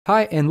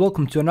Hi and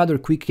welcome to another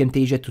quick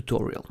Camtasia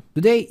tutorial.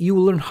 Today you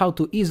will learn how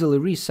to easily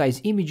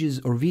resize images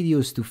or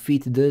videos to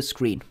fit the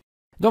screen.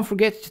 Don't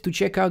forget to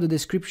check out the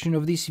description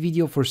of this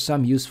video for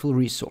some useful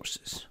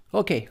resources.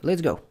 Okay,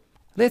 let's go.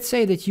 Let's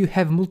say that you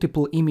have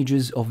multiple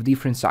images of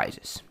different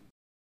sizes.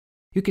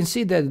 You can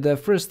see that the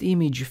first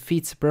image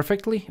fits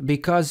perfectly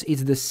because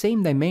it's the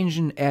same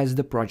dimension as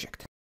the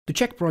project. To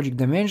check project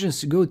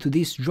dimensions, go to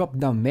this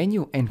drop-down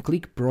menu and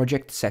click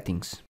Project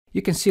Settings.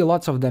 You can see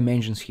lots of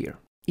dimensions here.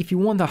 If you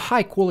want a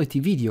high-quality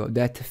video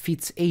that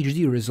fits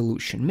HD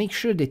resolution, make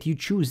sure that you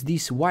choose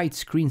this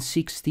widescreen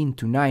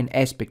 16:9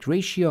 aspect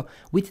ratio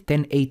with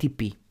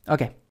 1080p.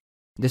 Okay.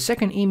 The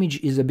second image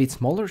is a bit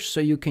smaller, so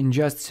you can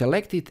just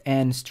select it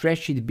and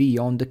stretch it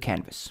beyond the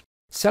canvas.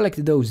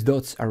 Select those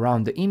dots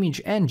around the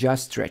image and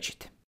just stretch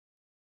it.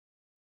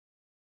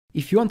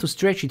 If you want to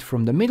stretch it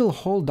from the middle,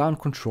 hold down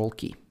Ctrl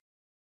key.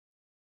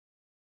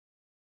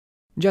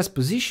 Just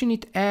position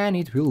it and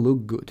it will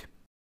look good.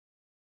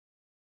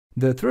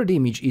 The third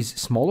image is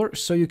smaller,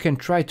 so you can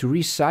try to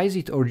resize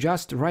it or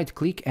just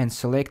right-click and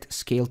select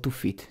Scale to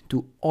Fit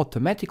to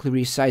automatically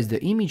resize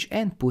the image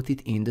and put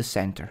it in the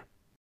center.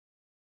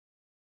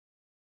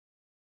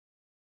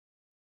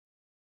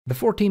 The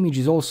fourth image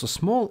is also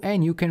small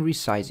and you can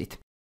resize it.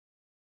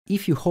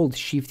 If you hold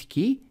Shift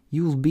key,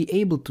 you will be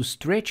able to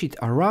stretch it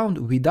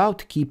around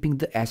without keeping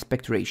the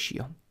aspect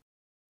ratio.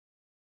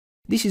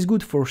 This is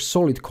good for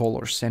solid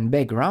colors and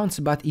backgrounds,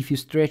 but if you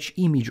stretch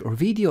image or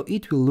video,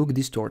 it will look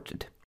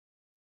distorted.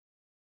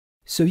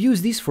 So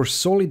use this for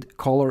solid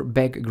color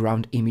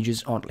background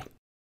images only.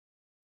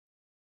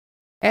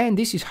 And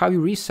this is how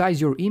you resize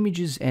your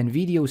images and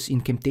videos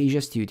in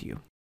Camtasia Studio.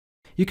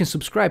 You can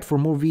subscribe for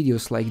more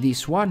videos like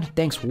this one.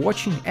 Thanks for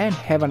watching and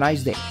have a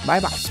nice day. Bye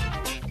bye!